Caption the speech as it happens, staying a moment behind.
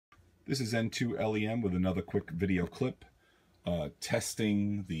This is N2LEM with another quick video clip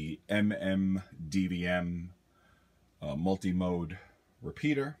testing the MMDVM multi-mode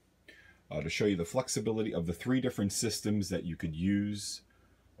repeater to show you the flexibility of the three different systems that you could use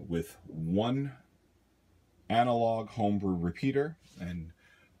with one analog homebrew repeater. And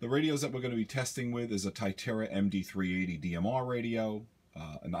the radios that we're going to be testing with is a Titera MD380 DMR radio,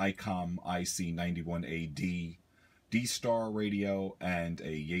 an ICOM IC91AD DSTAR radio, and a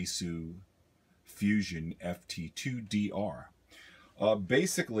Yaesu Fusion FT2DR.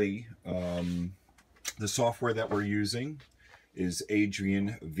 Basically, the software that we're using is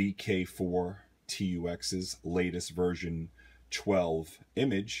Adrian VK4TUX's latest version 12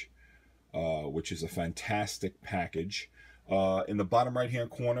 image, which is a fantastic package. In the bottom right hand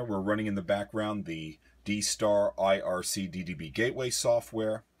corner, we're running in the background the DSTAR IRC DDB gateway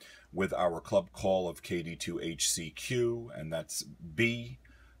software with our club call of KD2HCQ, and that's B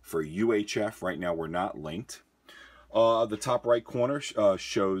for UHF. Right now we're not linked. The top right corner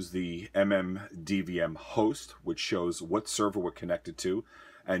shows the MMDVM host, which shows what server we're connected to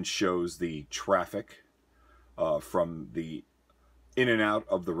and shows the traffic from the in and out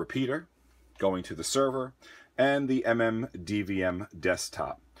of the repeater going to the server, and the MMDVM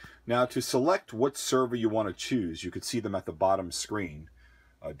desktop. Now, to select what server you want to choose, you could see them at the bottom screen.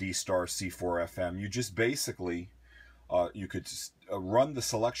 DSTAR C4FM. You just basically, you could run the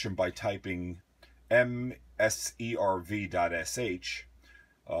selection by typing mserv.sh,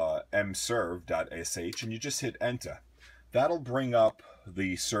 mserv.sh, and you just hit enter. That'll bring up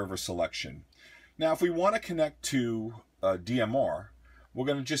the server selection. Now, if we want to connect to DMR, we're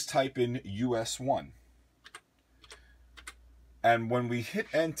going to just type in US1. And when we hit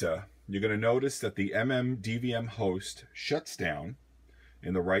enter, you're going to notice that the MMDVM host shuts down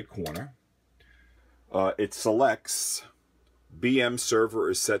in the right corner. It selects BM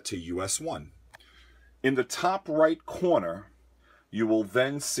server is set to US1. In the top right corner, you will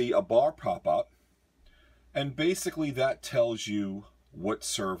then see a bar pop up, and basically that tells you what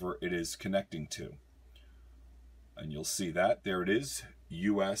server it is connecting to. And you'll see that there it is,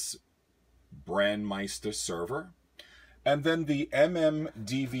 US Brandmeister server. And then the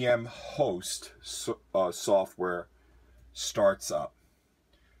MMDVM host software starts up.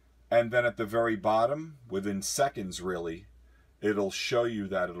 And then at the very bottom, within seconds really, it'll show you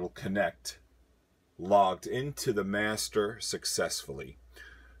that it'll connect, logged into the master successfully.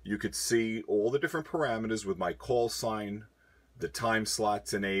 You could see all the different parameters with my call sign, the time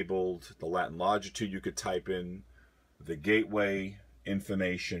slots enabled, the Latin longitude you could type in, the gateway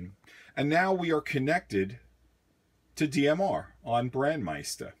information. And now we are connected to DMR on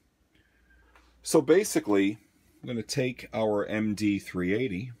Brandmeister. So basically, I'm going to take our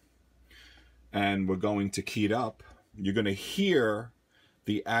MD380 and we're going to key it up. You're going to hear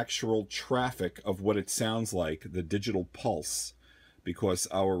the actual traffic of what it sounds like, the digital pulse, because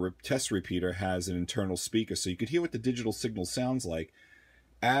our test repeater has an internal speaker, so you could hear what the digital signal sounds like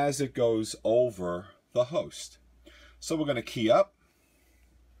as it goes over the host. So we're going to key up.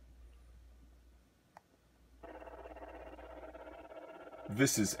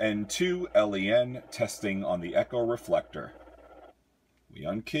 This is N2LEN testing on the Echo Reflector. We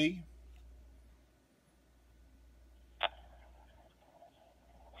unkey.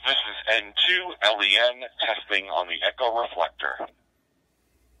 This is N2LEN testing on the Echo Reflector.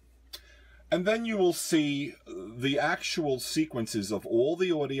 And then you will see the actual sequences of all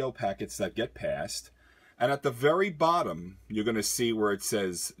the audio packets that get passed. And at the very bottom, you're going to see where it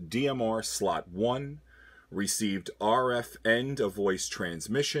says DMR slot 1, received RF end of voice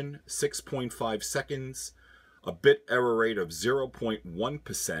transmission, 6.5 seconds, a bit error rate of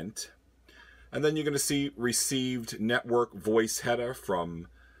 0.1%. And then you're going to see received network voice header from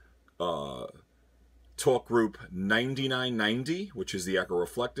talk group 9990, which is the Echo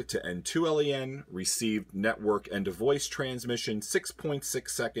Reflector, to N2LEN, received network end of voice transmission, 6.6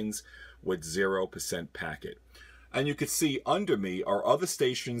 seconds with 0% packet. And you can see under me are other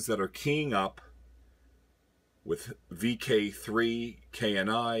stations that are keying up with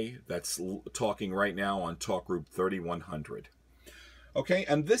VK3KNI, that's talking right now on talk group 3100. Okay,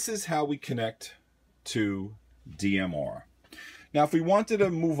 and this is how we connect to DMR. Now, if we wanted to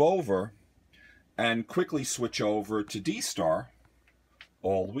move over and quickly switch over to DSTAR,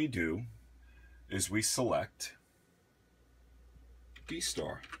 all we do is we select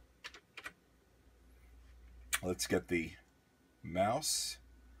DSTAR. Let's get the mouse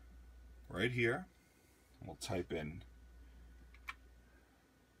right here. We'll type in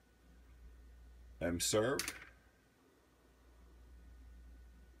mserv,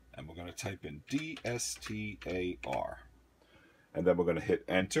 and we're going to type in DSTAR. And then we're going to hit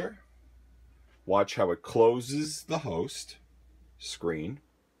enter. Watch how it closes the host screen.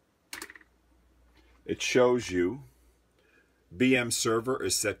 It shows you BM server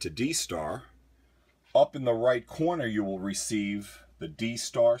is set to DSTAR. Up in the right corner, you will receive the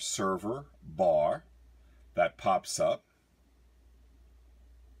DSTAR server bar that pops up.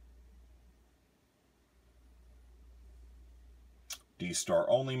 DSTAR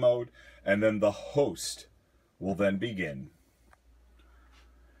only mode, and then the host will then begin.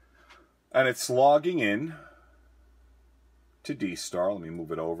 And it's logging in to DSTAR. Let me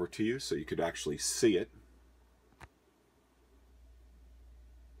move it over to you so you could actually see it.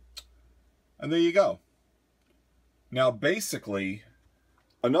 And there you go. Now basically,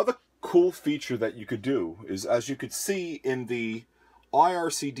 another cool feature that you could do is, as you could see in the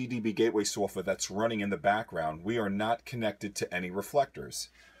IRC DDB gateway software that's running in the background, we are not connected to any reflectors.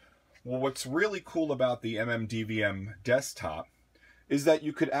 Well, what's really cool about the MMDVM desktop is that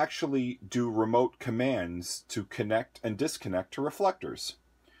you could actually do remote commands to connect and disconnect to reflectors.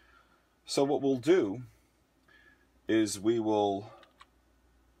 So what we'll do is we will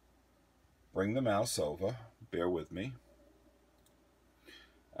bring the mouse over, bear with me,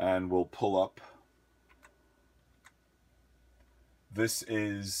 and we'll pull up. This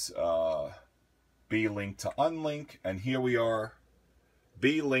is B-link to unlink, and here we are,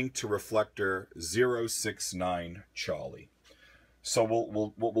 B-link to reflector 069 Charlie. So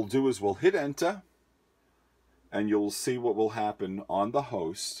what we'll do is we'll hit enter, and you'll see what will happen on the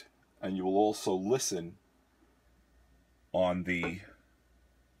host, and you will also listen on the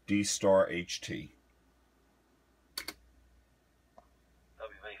DSTAR HT.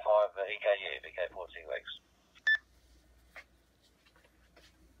 VK4TUX.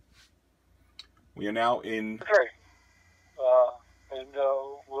 We are now in. Okay. And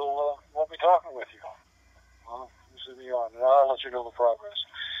we'll be talking with you. This will be on, and I'll let you know the progress.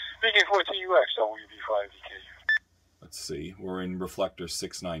 VK4TUX, WV5VKU. Let's see. We're in reflector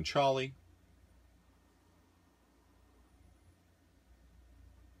 69 Charlie.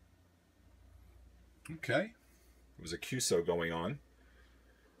 Okay. There was a QSO going on.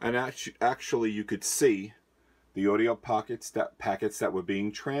 And actually you could see the audio packets that were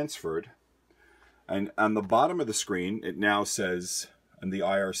being transferred. And on the bottom of the screen, it now says, in the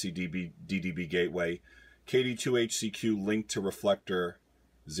IRC DDB gateway, KD2HCQ linked to reflector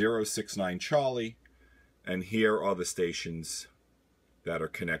 069 Charlie. And here are the stations that are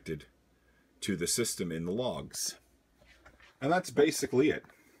connected to the system in the logs. And that's basically it.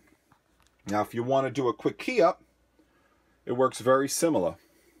 Now, if you want to do a quick key up, it works very similar.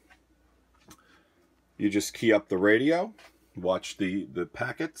 You just key up the radio, watch the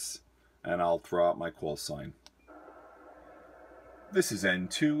packets, and I'll throw out my call sign. This is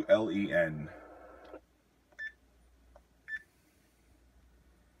N2LEN.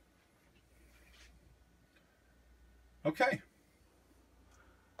 Okay. Is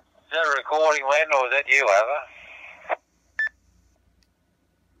that a recording, Len, or is that you, Ava?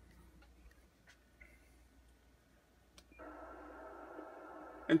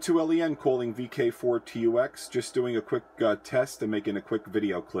 N2LEN calling VK4TUX, just doing a quick test and making a quick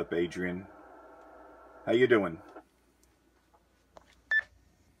video clip, Adrian. How you doing?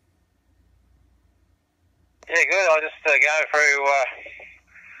 Yeah, good. I just going through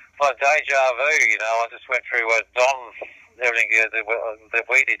my deja vu, you know. I just went through Don, everything that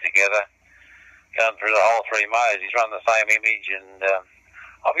we did together, going through the whole 3 modes. He's running the same image, and I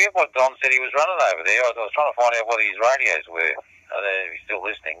forget what Don said he was running over there. I was trying to find out what his radios were. I don't know if he's still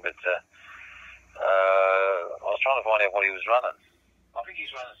listening, but I was trying to find out what he was running. I think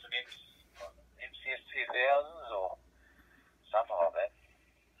he's running some MCS 2000s or something like that.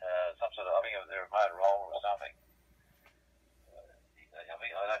 Some sort of, I think they're a Motorola or something. I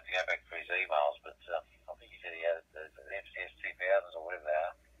think I'd have to go back through his emails, but I think he said he had the MCS 2000s or whatever they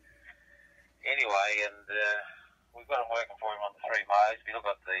are. Anyway, and we've got him working for him on the 3 modes. If you look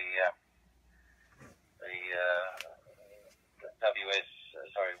at the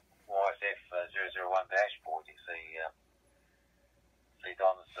YSF 001 dashboard, you see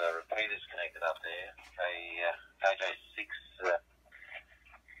Don's repeaters connected up there. KJ6 let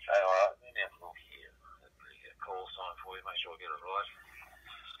me have a look here at the call sign for you, make sure I get it right.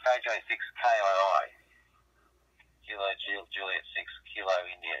 KJ6 KII, Kilo Juliet 6 Kilo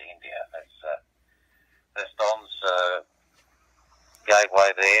India. That's Don's gateway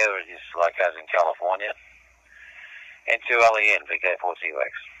there. It is located in California. N2LEN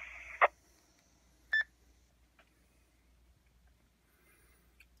VK4TUX.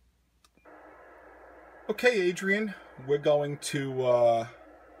 Okay, Adrian, we're going to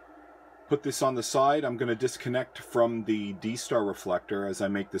put this on the side. I'm going to disconnect from the DSTAR reflector as I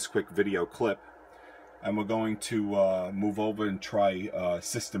make this quick video clip. and we're going to move over and try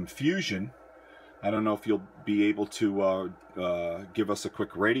System Fusion. I don't know if you'll be able to give us a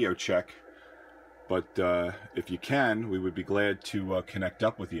quick radio check, but if you can, we would be glad to connect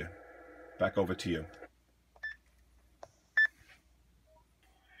up with you. Back over to you.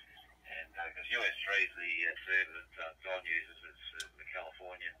 Because US3 is the server that Don uses, it's the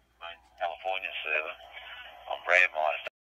main California server on brand minus